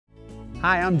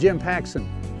Hi, I'm Jim Paxson.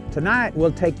 Tonight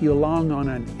we'll take you along on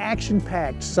an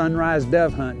action-packed sunrise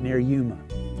dove hunt near Yuma.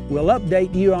 We'll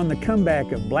update you on the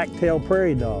comeback of black-tailed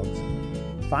prairie dogs.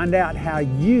 Find out how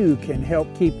you can help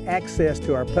keep access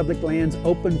to our public lands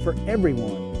open for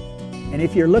everyone. And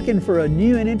if you're looking for a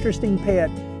new and interesting pet,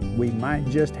 we might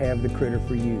just have the critter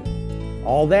for you.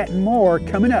 All that and more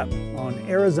coming up on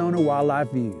Arizona Wildlife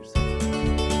Views.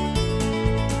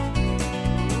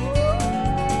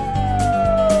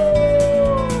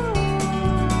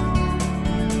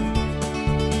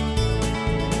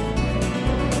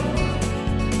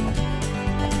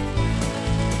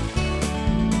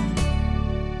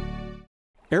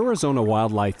 Arizona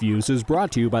Wildlife Views is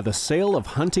brought to you by the sale of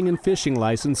hunting and fishing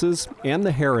licenses and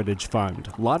the Heritage Fund,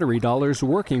 lottery dollars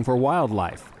working for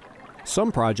wildlife.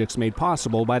 Some projects made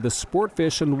possible by the Sport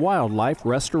Fish and Wildlife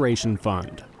Restoration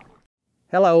Fund.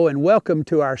 Hello and welcome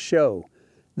to our show.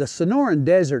 The Sonoran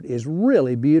Desert is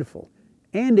really beautiful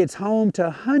and it's home to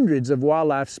hundreds of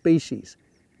wildlife species.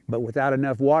 But without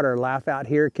enough water, life out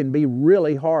here can be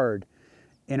really hard.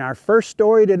 In our first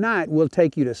story tonight, we'll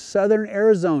take you to southern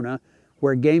Arizona,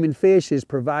 where Game and Fish is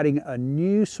providing a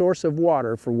new source of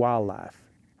water for wildlife.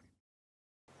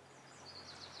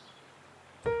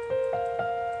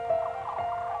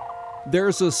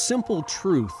 There's a simple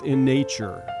truth in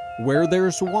nature. Where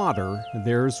there's water,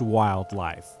 there's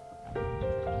wildlife.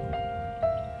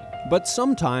 But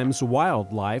sometimes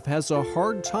wildlife has a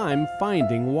hard time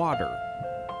finding water,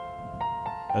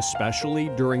 especially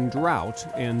during drought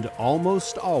and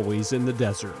almost always in the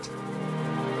desert.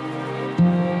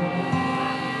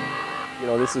 You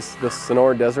know, this is the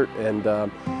Sonoran Desert, and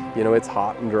you know, it's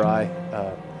hot and dry,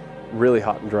 really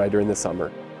hot and dry during the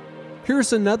summer.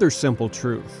 Here's another simple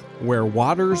truth. Where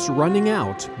water's running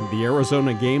out, the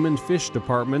Arizona Game and Fish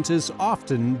Department is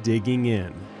often digging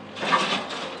in.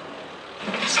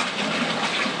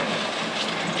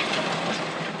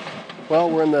 Well,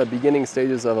 we're in the beginning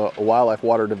stages of a wildlife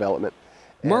water development.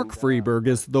 Mark Freeberg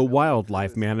is the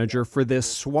wildlife manager for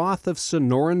this swath of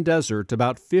Sonoran Desert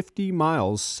about 50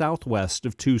 miles southwest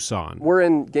of Tucson. We're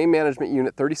in Game Management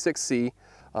Unit 36C.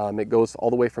 It goes all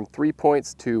the way from 3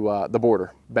 points to the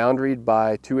border, boundaried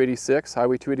by 286,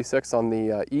 Highway 286 on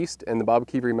the east and the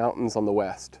Bob-Keevery Mountains on the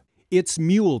west. It's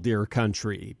mule deer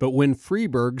country, but when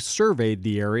Freeberg surveyed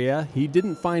the area, he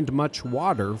didn't find much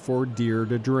water for deer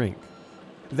to drink.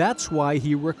 That's why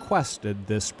he requested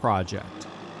this project.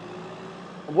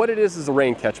 What it is a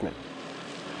rain catchment.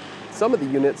 Some of the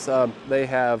units, they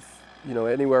have, you know,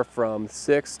 anywhere from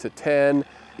 6 to 10,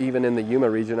 even in the Yuma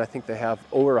region. I think they have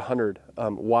over 100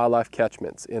 wildlife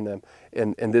catchments in them.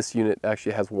 And this unit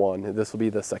actually has one, and this will be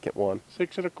the second one.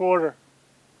 6 1/4.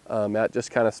 That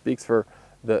just kind of speaks for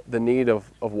the need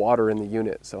of water in the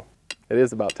unit, so it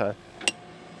is about time.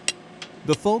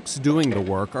 The folks doing the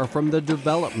work are from the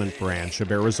development branch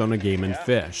of Arizona Game and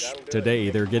Fish.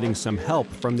 Today, they're getting some help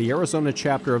from the Arizona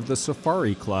chapter of the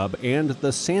Safari Club and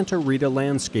the Santa Rita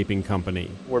Landscaping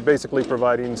Company. We're basically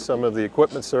providing some of the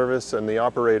equipment service and the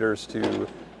operators to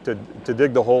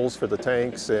dig the holes for the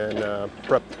tanks and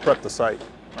prep the site.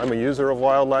 I'm a user of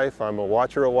wildlife, I'm a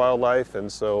watcher of wildlife,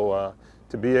 and so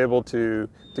to be able to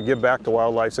give back to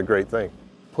wildlife is a great thing.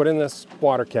 Put in this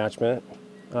water catchment.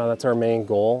 That's our main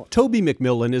goal. Toby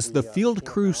McMillan is the field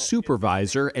crew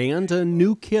supervisor and a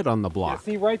new kid on the block.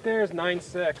 See, right there is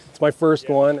 9-6. It's my first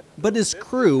one. But his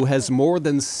crew has more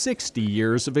than 60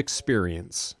 years of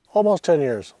experience. Almost 10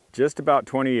 years. Just about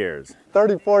 20 years.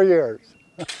 34 years.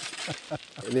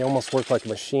 They almost work like a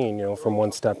machine, you know, from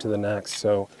one step to the next.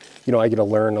 So, you know, I get to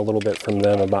learn a little bit from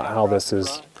them about how this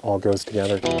all goes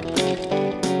together.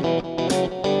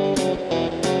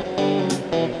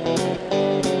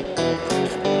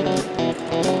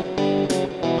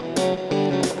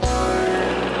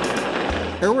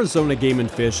 Arizona Game and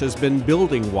Fish has been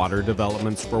building water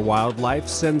developments for wildlife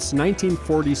since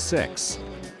 1946.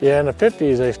 Yeah, in the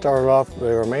 50s they started off,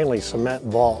 they were mainly cement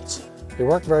vaults. They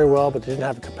worked very well, but they didn't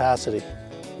have the capacity.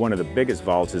 One of the biggest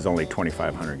vaults is only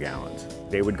 2,500 gallons.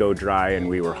 They would go dry and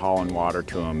we were hauling water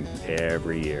to them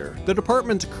every year. The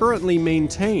department currently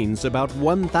maintains about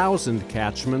 1,000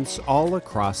 catchments all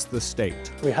across the state.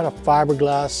 We had a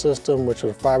fiberglass system, which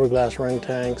was fiberglass ring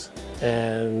tanks,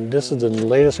 and this is the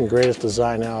latest and greatest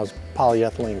design now is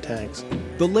polyethylene tanks.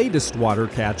 The latest water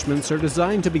catchments are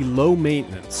designed to be low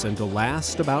maintenance and to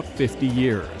last about 50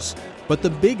 years. But the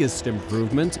biggest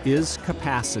improvement is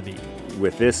capacity.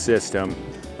 With this system,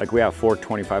 like we have 4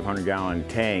 2,500 gallon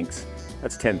tanks,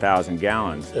 that's 10,000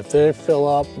 gallons. If they fill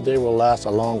up, they will last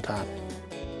a long time.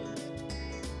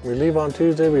 We leave on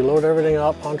Tuesday, we load everything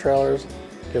up on trailers,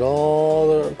 get all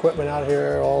the equipment out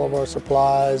here, all of our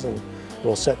supplies, and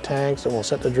We'll set tanks and we'll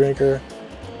set the drinker.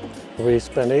 We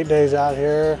spend 8 days out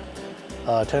here,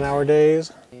 10-hour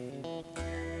days.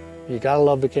 You gotta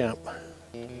love the camp.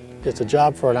 It's a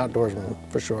job for an outdoorsman,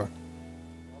 for sure.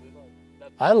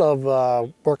 I love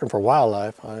working for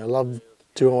wildlife. I love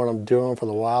doing what I'm doing for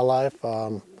the wildlife.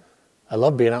 I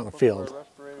love being out in the field.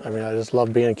 I mean, I just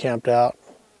love being camped out,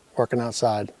 working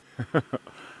outside.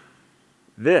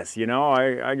 This, you know,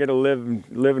 I get to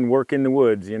live and work in the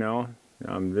woods, you know.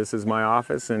 This is my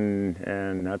office,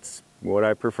 and that's what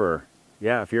I prefer.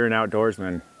 Yeah, if you're an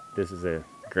outdoorsman, this is a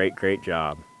great, great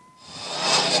job.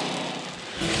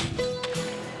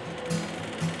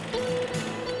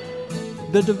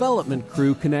 The development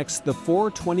crew connects the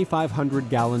 4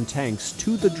 2,500-gallon tanks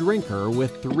to the drinker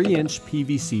with 3-inch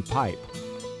PVC pipe.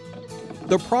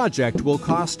 The project will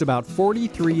cost about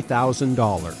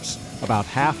 $43,000. About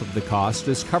half of the cost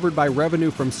is covered by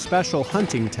revenue from special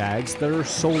hunting tags that are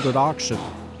sold at auction.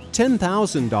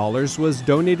 $10,000 was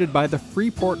donated by the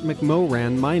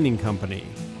Freeport-McMoran Mining Company.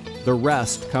 The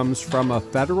rest comes from a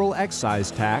federal excise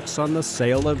tax on the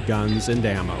sale of guns and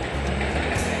ammo.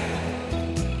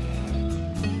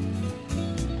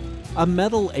 A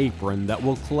metal apron that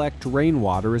will collect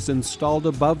rainwater is installed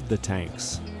above the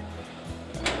tanks.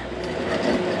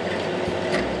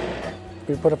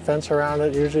 We put a fence around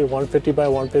it, usually 150 by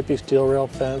 150 steel rail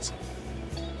fence.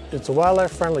 It's a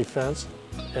wildlife-friendly fence,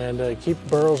 and keep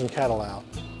burros and cattle out.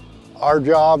 Our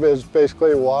job is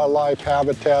basically wildlife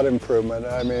habitat improvement.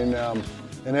 I mean,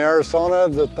 in Arizona,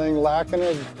 the thing lacking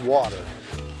is water.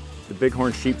 The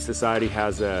Bighorn Sheep Society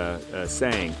has a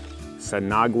saying,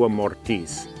 "Sin agua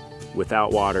mortis,"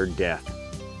 without water, death.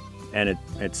 And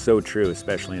it's so true,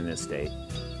 especially in this state.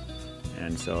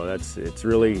 And so it's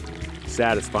really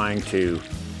satisfying to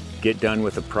get done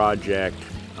with a project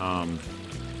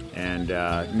and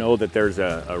know that there's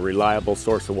a reliable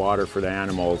source of water for the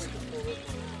animals.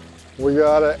 We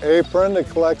got an apron that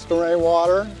collects the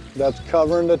rainwater, that's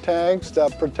covering the tanks,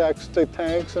 that protects the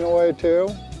tanks in a way too.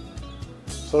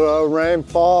 So the rain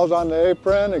falls on the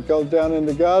apron, it goes down in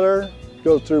the gutter,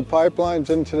 goes through pipelines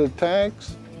into the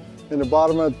tanks. In the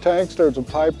bottom of the tanks, there's a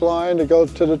pipeline that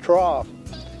goes to the trough,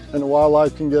 and the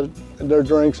wildlife can get their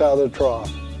drinks out of the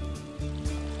trough.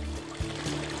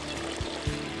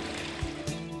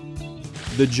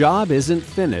 The job isn't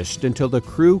finished until the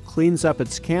crew cleans up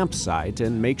its campsite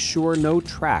and makes sure no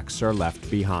tracks are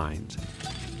left behind.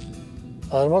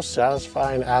 The most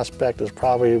satisfying aspect is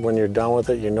probably when you're done with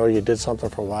it, you know you did something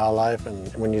for wildlife,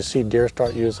 and when you see deer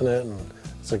start using it, and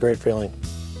it's a great feeling.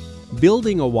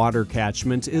 Building a water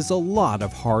catchment is a lot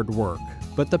of hard work,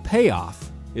 but the payoff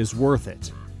is worth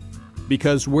it.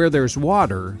 Because where there's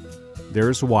water,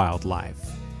 there's wildlife.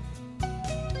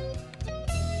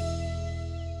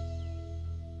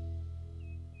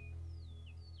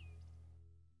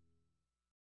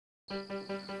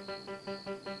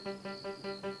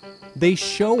 They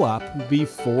show up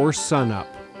before sunup.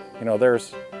 You know,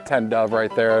 there's 10 dove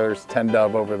right there, there's 10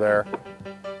 dove over there.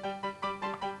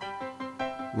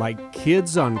 Like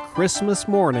kids on Christmas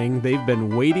morning, they've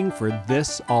been waiting for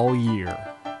this all year.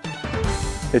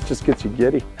 It just gets you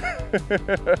giddy.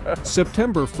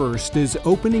 September 1st is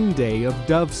opening day of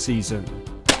dove season.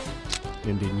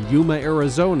 And in Yuma,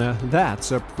 Arizona,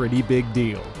 that's a pretty big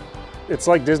deal. It's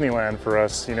like Disneyland for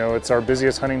us. You know, it's our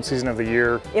busiest hunting season of the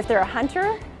year. If they're a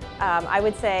hunter, I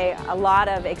would say a lot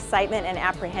of excitement and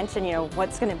apprehension. You know,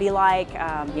 what's going to be like? You know,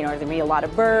 are there going to be a lot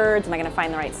of birds? Am I going to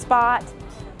find the right spot?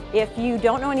 If you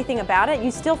don't know anything about it,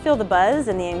 you still feel the buzz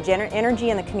and the energy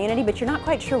in the community, but you're not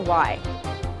quite sure why.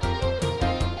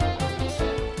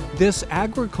 This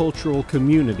agricultural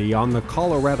community on the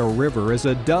Colorado River is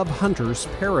a dove hunter's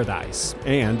paradise,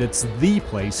 and it's the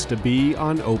place to be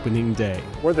on opening day.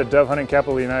 We're the dove hunting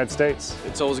capital of the United States.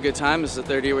 It's always a good time. This is the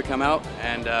third year we come out,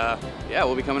 and yeah,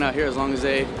 we'll be coming out here as long as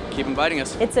they keep inviting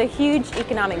us. It's a huge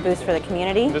economic boost for the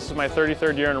community. This is my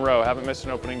 33rd year in a row. I haven't missed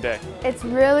an opening day. It's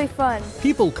really fun.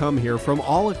 People come here from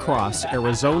all across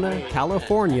Arizona,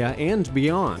 California, and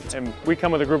beyond. And we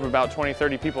come with a group of about 20,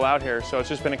 30 people out here, so it's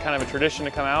just been a kind of a tradition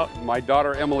to come out. My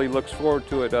daughter Emily looks forward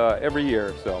to it every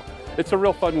year, so it's a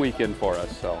real fun weekend for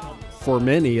us. For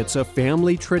many, it's a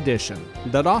family tradition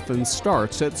that often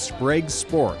starts at Sprague's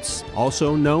Sports,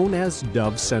 also known as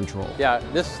Dove Central. Yeah,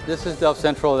 this is Dove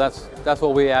Central. That's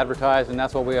what we advertise, and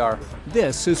that's what we are.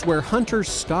 This is where hunters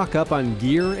stock up on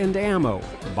gear and ammo,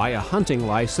 buy a hunting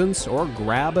license, or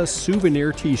grab a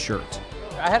souvenir t-shirt.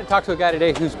 I had to talk to a guy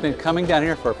today who's been coming down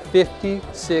here for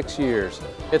 56 years.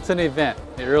 It's an event,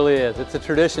 it really is. It's a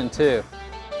tradition too.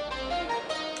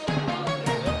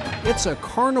 It's a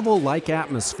carnival-like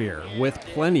atmosphere with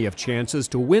plenty of chances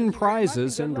to win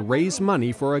prizes and raise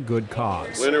money for a good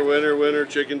cause. Winner, winner, winner,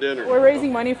 chicken dinner. We're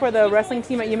raising money for the wrestling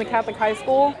team at Yuma Catholic High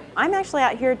School. I'm actually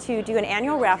out here to do an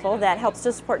annual raffle that helps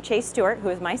to support Chase Stewart, who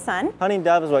is my son. Hunting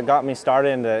dove is what got me started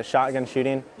into shotgun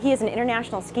shooting. He is an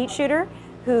international skeet shooter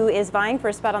who is vying for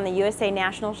a spot on the USA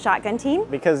National Shotgun Team.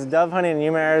 Because dove hunting in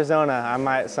Yuma, Arizona, I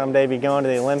might someday be going to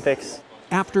the Olympics.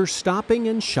 After stopping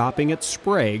and shopping at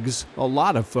Sprague's, a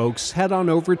lot of folks head on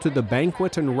over to the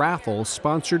banquet and raffle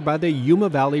sponsored by the Yuma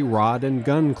Valley Rod and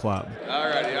Gun Club. All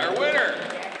righty, our winner.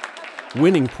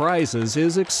 Winning prizes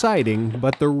is exciting,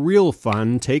 but the real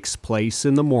fun takes place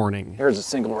in the morning. Here's a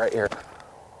single right here.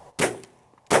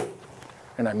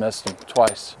 And I missed him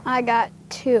twice. I got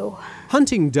 2.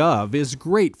 Hunting dove is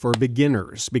great for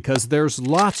beginners because there's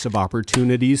lots of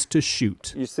opportunities to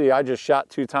shoot. You see, I just shot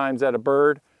 2 times at a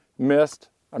bird, missed.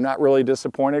 I'm not really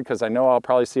disappointed because I know I'll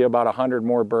probably see about 100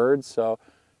 more birds. So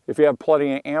if you have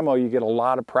plenty of ammo, you get a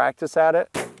lot of practice at it.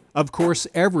 Of course,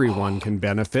 everyone can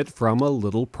benefit from a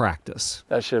little practice.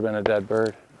 That should have been a dead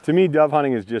bird. To me, dove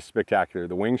hunting is just spectacular.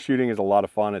 The wing shooting is a lot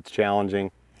of fun. It's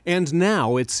challenging. And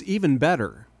now it's even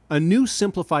better. A new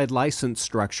simplified license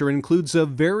structure includes a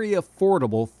very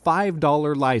affordable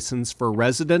 $5 license for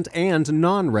resident and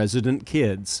non-resident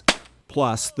kids.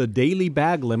 Plus, the daily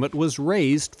bag limit was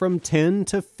raised from 10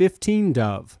 to 15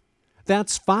 dove.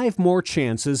 That's 5 more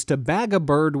chances to bag a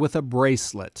bird with a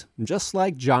bracelet, just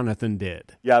like Jonathan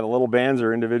did. Yeah, the little bands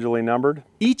are individually numbered.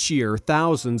 Each year,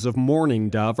 thousands of mourning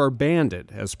dove are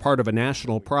banded as part of a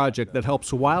national project that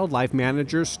helps wildlife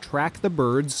managers track the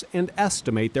birds and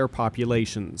estimate their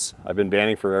populations. I've been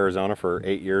banding for Arizona for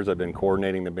 8 years. I've been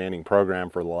coordinating the banding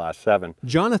program for the last 7.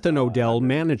 Jonathan Odell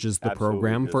manages the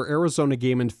program for Arizona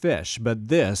Game and Fish, but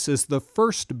this is the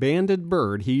first banded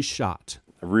bird he's shot.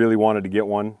 I really wanted to get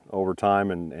one over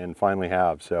time and finally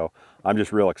have, so I'm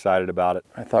just real excited about it.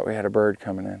 I thought we had a bird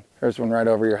coming in. There's one right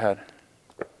over your head.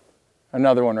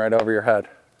 Another one right over your head.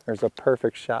 There's a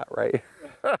perfect shot right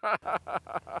here.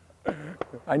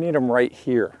 I need them right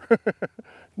here.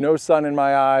 No sun in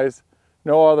my eyes,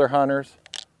 no other hunters.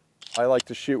 I like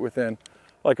to shoot within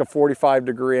like a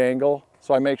 45-degree angle,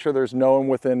 so I make sure there's no one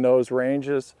within those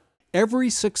ranges.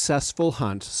 Every successful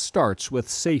hunt starts with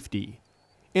safety.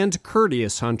 And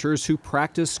courteous hunters who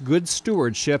practice good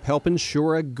stewardship help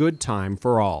ensure a good time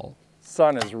for all.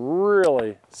 Sun is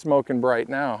really smoking bright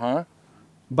now, huh?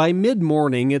 By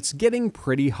mid-morning, it's getting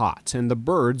pretty hot and the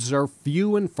birds are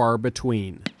few and far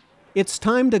between. It's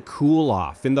time to cool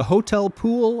off in the hotel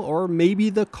pool or maybe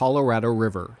the Colorado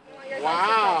River.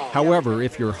 Wow. However,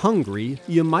 if you're hungry,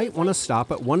 you might want to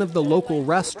stop at one of the local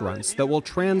restaurants that will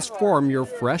transform your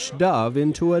fresh dove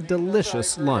into a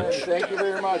delicious lunch. Thank you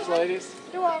very much, ladies.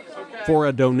 For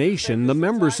a donation, the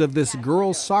members of this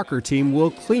girls' soccer team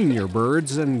will clean your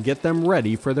birds and get them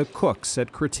ready for the cooks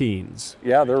at Cretine's.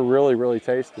 Yeah, they're really, really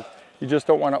tasty. You just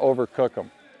don't want to overcook them.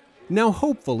 Now,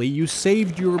 hopefully, you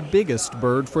saved your biggest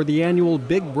bird for the annual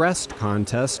Big Breast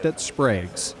contest at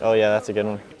Sprague's. Oh yeah, that's a good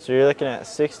one. So you're looking at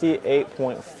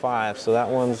 68.5, so that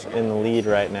one's in the lead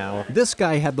right now. This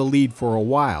guy had the lead for a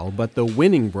while, but the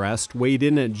winning breast weighed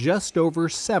in at just over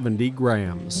 70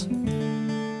 grams.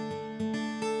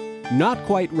 Not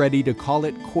quite ready to call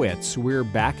it quits, we're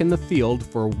back in the field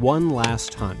for one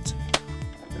last hunt.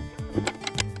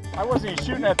 I wasn't even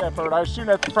shooting at that bird, I was shooting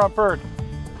at the front bird.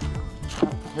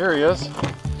 Here he is.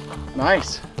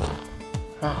 Nice.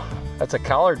 Oh, that's a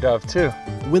collar dove too.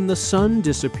 When the sun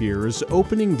disappears,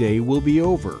 opening day will be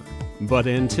over. But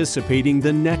anticipating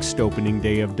the next opening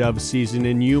day of dove season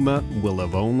in Yuma will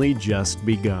have only just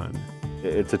begun.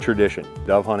 It's a tradition.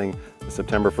 Dove hunting, the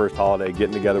September 1st holiday,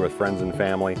 getting together with friends and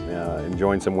family,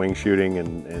 enjoying some wing shooting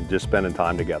and just spending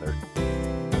time together.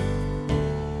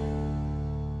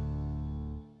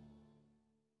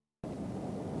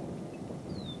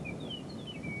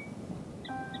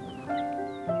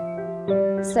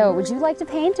 So, would you like to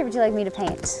paint or would you like me to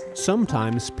paint?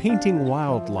 Sometimes painting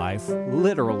wildlife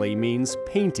literally means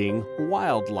painting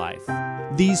wildlife.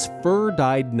 These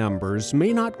fur-dyed numbers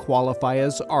may not qualify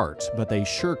as art, but they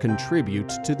sure contribute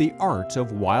to the art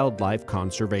of wildlife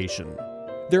conservation.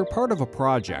 They're part of a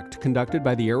project conducted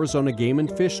by the Arizona Game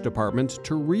and Fish Department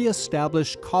to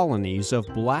reestablish colonies of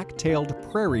black-tailed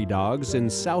prairie dogs in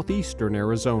southeastern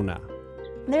Arizona.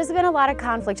 There's been a lot of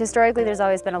conflict. Historically, there's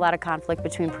always been a lot of conflict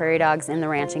between prairie dogs and the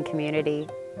ranching community.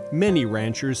 Many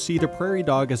ranchers see the prairie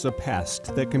dog as a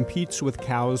pest that competes with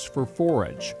cows for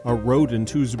forage, a rodent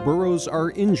whose burrows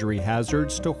are injury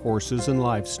hazards to horses and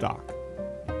livestock.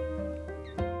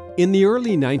 In the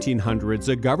early 1900s,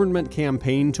 a government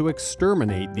campaign to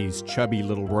exterminate these chubby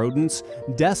little rodents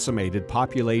decimated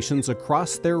populations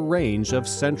across their range of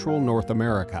central North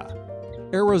America.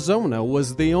 Arizona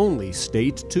was the only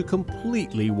state to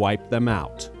completely wipe them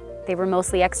out. They were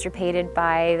mostly extirpated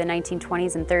by the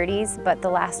 1920s and 30s, but the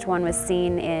last one was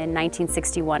seen in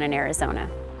 1961 in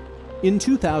Arizona. In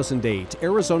 2008,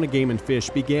 Arizona Game and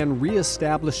Fish began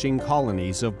re-establishing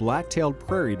colonies of black-tailed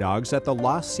prairie dogs at the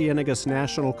Las Ciénegas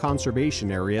National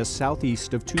Conservation Area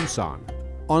southeast of Tucson.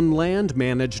 On land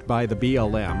managed by the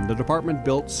BLM, the department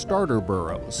built starter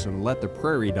burrows and let the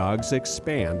prairie dogs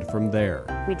expand from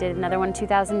there. We did another one in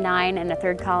 2009 and a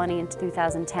third colony in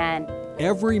 2010.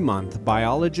 Every month,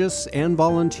 biologists and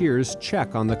volunteers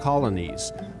check on the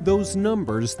colonies. Those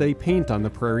numbers they paint on the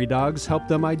prairie dogs help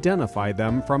them identify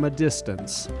them from a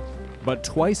distance. But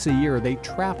twice a year, they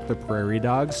trap the prairie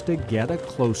dogs to get a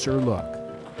closer look.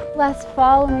 Last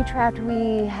fall when we trapped,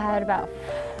 we had about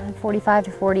 45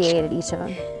 to 48 at each of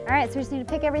them. All right, so we just need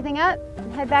to pick everything up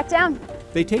and head back down.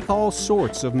 They take all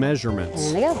sorts of measurements.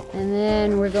 And there they go. And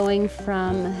then we're going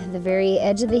from the very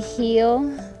edge of the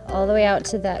heel all the way out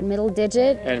to that middle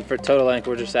digit. And for total length,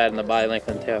 we're just adding the body length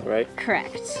and tail, right?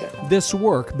 Correct. This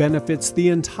work benefits the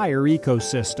entire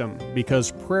ecosystem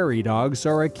because prairie dogs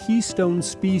are a keystone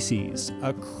species,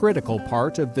 a critical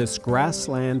part of this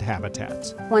grassland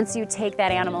habitat. Once you take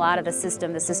that animal out of the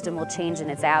system will change in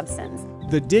its absence.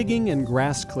 The digging and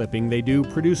grass clipping they do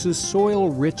produces soil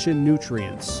rich in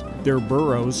nutrients. Their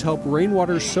burrows help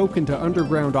rainwater soak into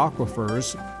underground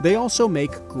aquifers. They also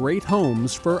make great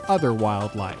homes for other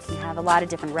wildlife. We have a lot of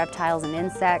different reptiles and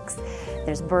insects.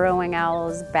 There's burrowing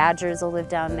owls, badgers will live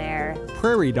down there.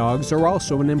 Prairie dogs are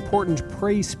also an important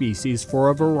prey species for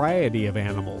a variety of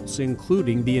animals,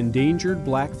 including the endangered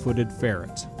black-footed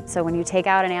ferret. So when you take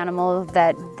out an animal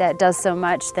that does so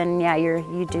much, then yeah,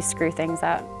 you do screw things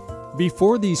up.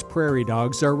 Before these prairie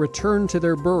dogs are returned to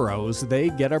their burrows, they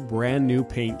get a brand new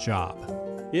paint job.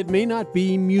 It may not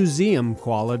be museum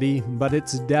quality, but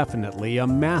it's definitely a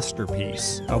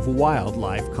masterpiece of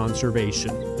wildlife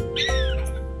conservation.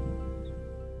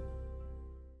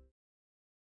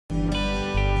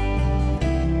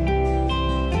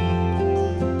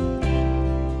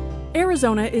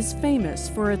 Arizona is famous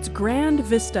for its grand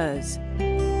vistas.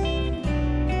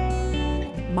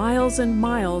 Miles and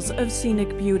miles of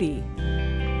scenic beauty.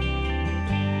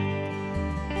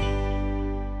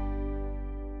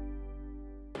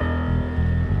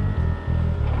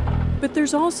 But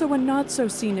there's also a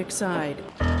not-so-scenic side.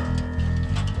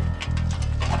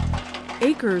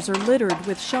 Acres are littered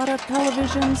with shot-up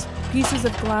televisions, pieces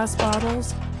of glass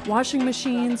bottles, washing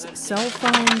machines, cell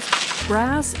phones,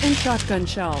 brass, and shotgun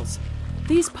shells.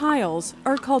 These piles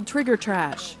are called trigger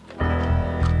trash.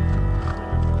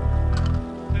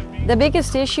 The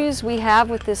biggest issues we have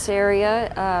with this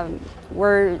area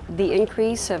were the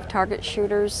increase of target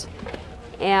shooters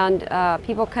and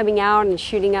people coming out and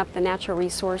shooting up the natural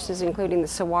resources, including the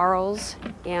saguaros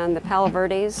and the palo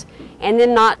verdes, and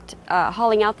then not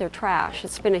hauling out their trash.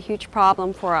 It's been a huge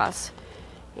problem for us.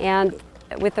 And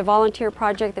with the volunteer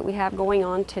project that we have going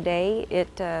on today,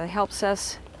 it helps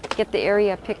us get the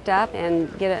area picked up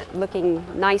and get it looking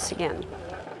nice again.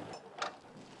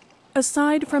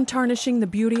 Aside from tarnishing the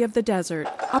beauty of the desert,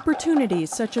 opportunities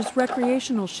such as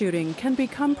recreational shooting can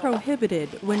become prohibited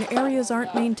when areas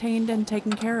aren't maintained and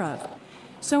taken care of.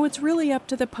 So it's really up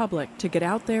to the public to get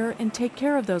out there and take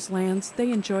care of those lands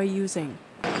they enjoy using.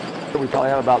 We probably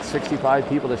have about 65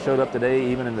 people that showed up today,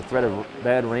 even in the threat of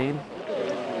bad rain.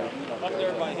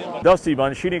 Dusty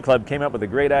Bun Shooting Club came up with a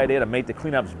great idea to make the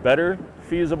cleanups better,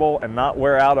 feasible, and not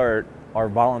wear out our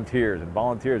volunteers. And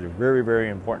volunteers are very, very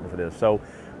important for this. So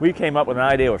we came up with an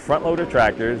idea with front-loader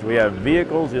tractors. We have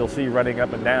vehicles you'll see running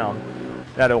up and down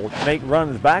that'll make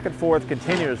runs back and forth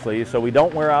continuously so we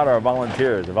don't wear out our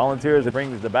volunteers. The volunteers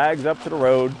bring the bags up to the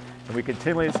road, and we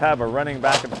continually just have a running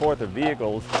back and forth of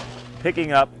vehicles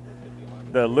picking up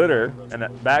the litter and the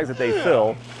bags that they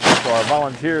fill so our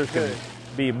volunteers can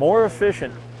be more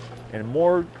efficient and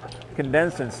more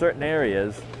condensed in certain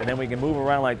areas, and then we can move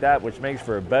around like that, which makes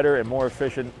for a better and more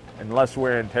efficient and less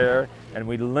wear and tear. And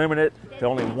we limit it to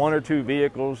only 1 or 2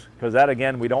 vehicles, because that,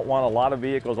 again, we don't want a lot of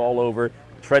vehicles all over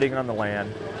treading on the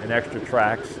land and extra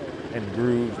tracks and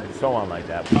grooves and so on like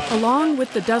that. Along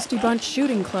with the Dusty Bunch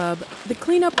Shooting Club, the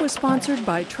cleanup was sponsored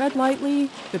by Tread Lightly,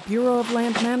 the Bureau of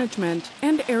Land Management,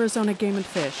 and Arizona Game and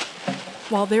Fish.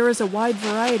 While there is a wide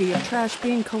variety of trash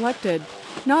being collected,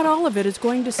 not all of it is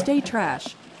going to stay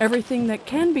trash. Everything that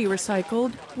can be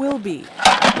recycled will be.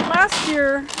 Last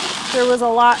year, there was a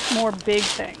lot more big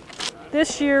things.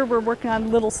 This year, we're working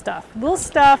on little stuff. Little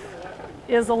stuff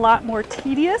is a lot more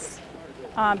tedious,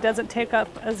 doesn't take up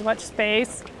as much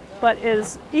space, but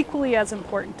is equally as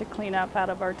important to clean up out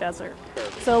of our desert.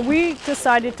 So we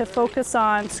decided to focus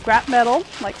on scrap metal,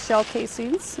 like shell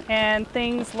casings, and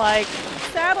things like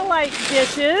satellite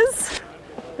dishes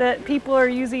that people are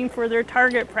using for their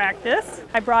target practice.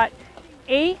 I brought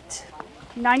 8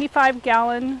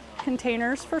 95-gallon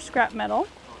containers for scrap metal.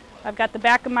 I've got the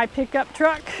back of my pickup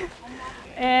truck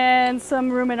and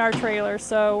some room in our trailer,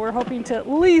 so we're hoping to at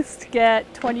least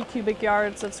get 20 cubic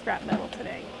yards of scrap metal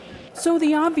today. So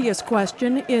the obvious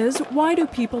question is, why do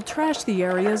people trash the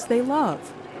areas they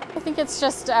love? I think it's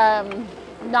just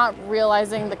not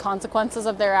realizing the consequences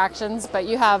of their actions, but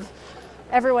you have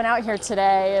everyone out here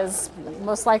today is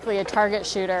most likely a target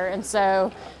shooter, and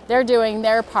so they're doing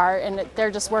their part, and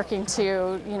they're just working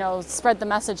to, you know, spread the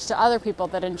message to other people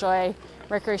that enjoy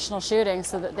recreational shooting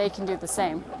so that they can do the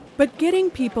same. But getting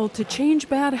people to change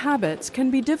bad habits can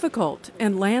be difficult,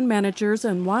 and land managers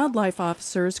and wildlife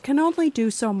officers can only do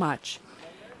so much.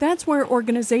 That's where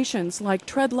organizations like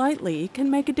Tread Lightly can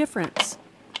make a difference.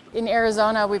 In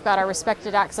Arizona, we've got our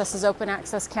Respected Access is Open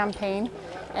Access campaign,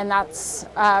 and that's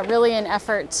really an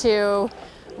effort to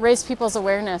raise people's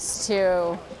awareness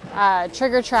to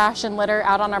trigger trash and litter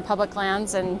out on our public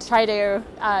lands and try to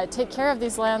take care of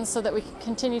these lands so that we can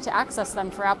continue to access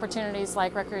them for opportunities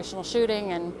like recreational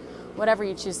shooting and whatever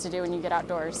you choose to do when you get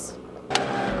outdoors.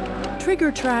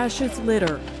 Trigger trash is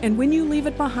litter, and when you leave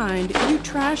it behind, you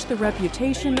trash the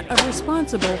reputation of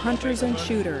responsible hunters and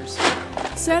shooters.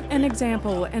 Set an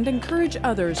example and encourage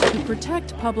others to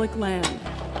protect public land.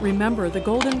 Remember the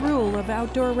golden rule of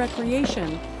outdoor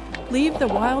recreation: leave the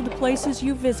wild places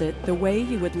you visit the way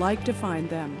you would like to find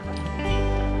them.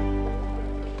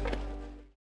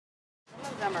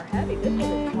 Some of them are heavy. This one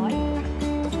is light.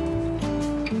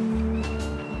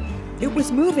 It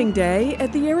was moving day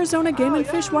at the Arizona Game and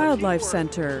Fish Wildlife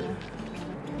Center.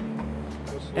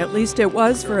 At least it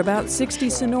was for about 60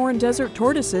 Sonoran desert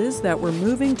tortoises that were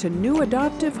moving to new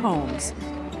adoptive homes.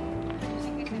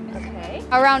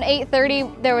 Around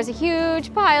 8:30, there was a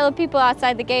huge pile of people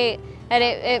outside the gate, and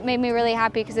it made me really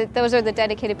happy because those are the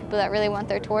dedicated people that really want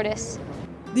their tortoise.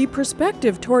 The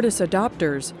prospective tortoise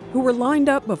adopters, who were lined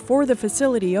up before the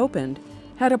facility opened,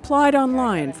 had applied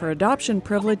online for adoption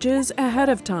privileges ahead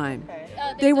of time.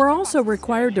 They were also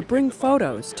required to bring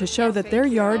photos to show that their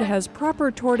yard has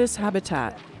proper tortoise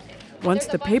habitat. Once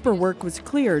the paperwork was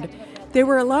cleared, they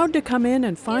were allowed to come in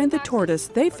and find the tortoise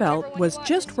they felt was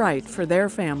just right for their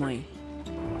family.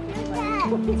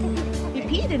 You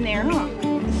peed in there, huh?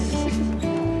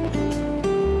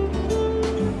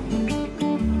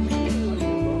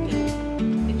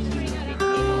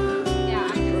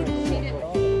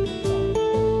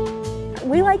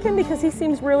 We like him because he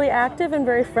seems really active and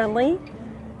very friendly.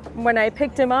 When I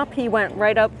picked him up, he went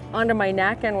right up onto my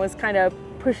neck and was kind of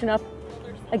pushing up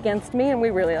against me, and we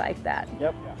really like that.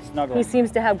 Yep, snuggle. He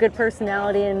seems to have good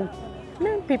personality and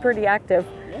be pretty active.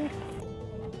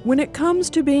 When it comes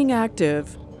to being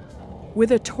active,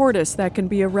 with a tortoise that can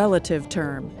be a relative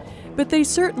term, but they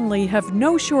certainly have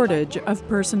no shortage of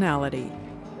personality.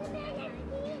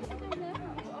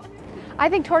 I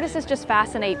think tortoises just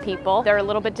fascinate people. They're a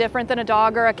little bit different than a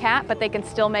dog or a cat, but they can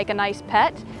still make a nice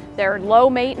pet. They're low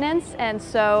maintenance, and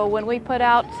so when we put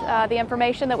out the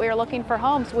information that we were looking for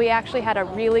homes, we actually had a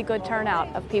really good turnout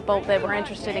of people that were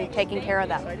interested in taking care of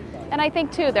them. And I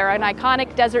think too, they're an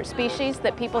iconic desert species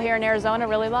that people here in Arizona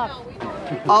really love.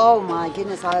 Oh my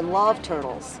goodness, I love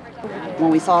turtles. When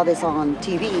we saw this on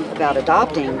TV about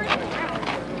adopting,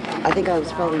 I think I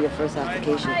was probably your first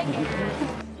application.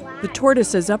 The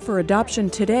tortoises up for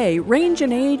adoption today range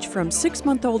in age from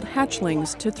 6-month-old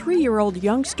hatchlings to 3-year-old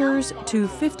youngsters to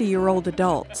 50-year-old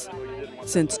adults.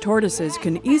 Since tortoises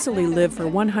can easily live for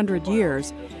 100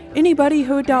 years, anybody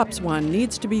who adopts one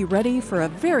needs to be ready for a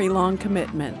very long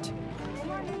commitment.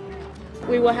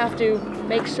 We will have to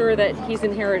make sure that he's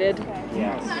inherited.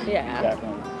 Yes, yeah.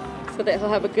 definitely. So that he'll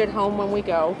have a good home when we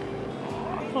go.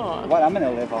 Huh. What, I'm going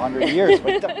to live 100 years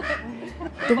with them.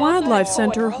 The Wildlife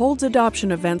Center holds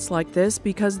adoption events like this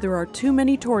because there are too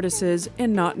many tortoises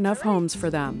and not enough homes for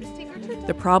them.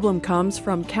 The problem comes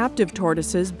from captive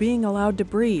tortoises being allowed to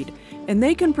breed, and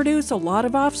they can produce a lot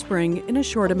of offspring in a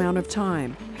short amount of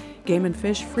time. Game and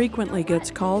Fish frequently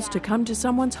gets calls to come to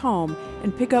someone's home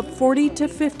and pick up 40 to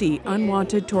 50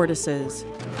 unwanted tortoises.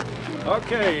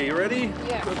 Okay, you ready?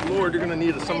 Yeah. Good Lord, you're going to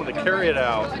need someone to carry it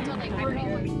out.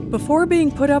 Before being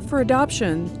put up for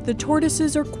adoption, the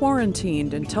tortoises are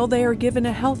quarantined until they are given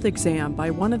a health exam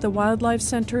by one of the Wildlife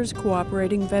Center's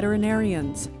cooperating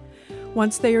veterinarians.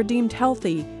 Once they are deemed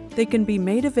healthy, they can be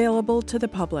made available to the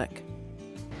public.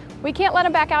 We can't let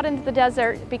him back out into the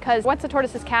desert because once the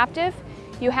tortoise is captive,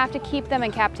 you have to keep them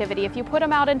in captivity. If you put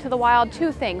them out into the wild,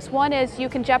 two things. One is you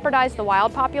can jeopardize the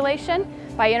wild population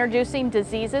by introducing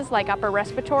diseases like upper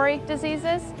respiratory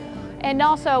diseases. And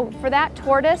also for that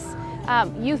tortoise,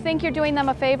 you think you're doing them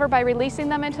a favor by releasing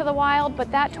them into the wild,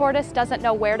 but that tortoise doesn't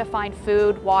know where to find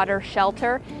food, water,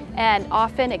 shelter, and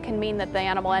often it can mean that the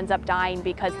animal ends up dying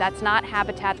because that's not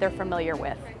habitat they're familiar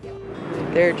with.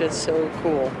 They're just so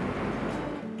cool.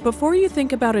 Before you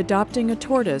think about adopting a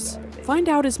tortoise, find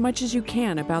out as much as you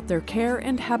can about their care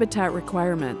and habitat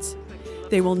requirements.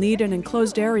 They will need an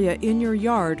enclosed area in your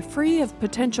yard free of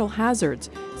potential hazards,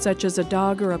 such as a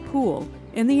dog or a pool,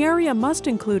 and the area must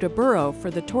include a burrow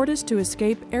for the tortoise to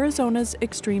escape Arizona's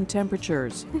extreme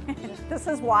temperatures. This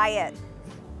is Wyatt.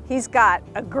 He's got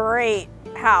a great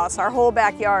house. Our whole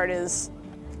backyard is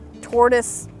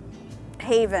tortoise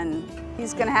haven.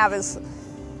 He's gonna have the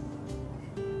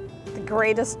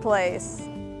greatest place.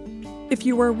 If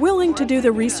you are willing to do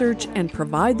the research and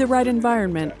provide the right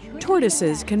environment,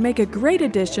 tortoises can make a great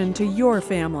addition to your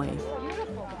family.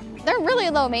 They're really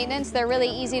low maintenance, they're really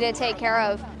easy to take care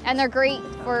of, and they're great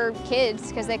for kids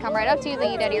because they come right up to you,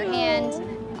 they eat out of your hand.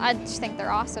 I just think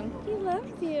they're awesome. He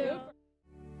loves you.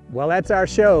 Well, that's our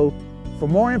show. For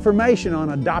more information on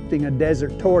adopting a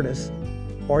desert tortoise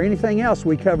or anything else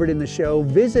we covered in the show,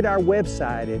 visit our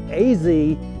website at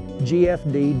azgfd.gov.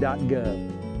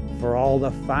 For all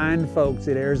the fine folks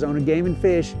at Arizona Game and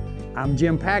Fish, I'm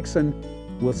Jim Paxson.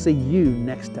 We'll see you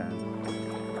next time.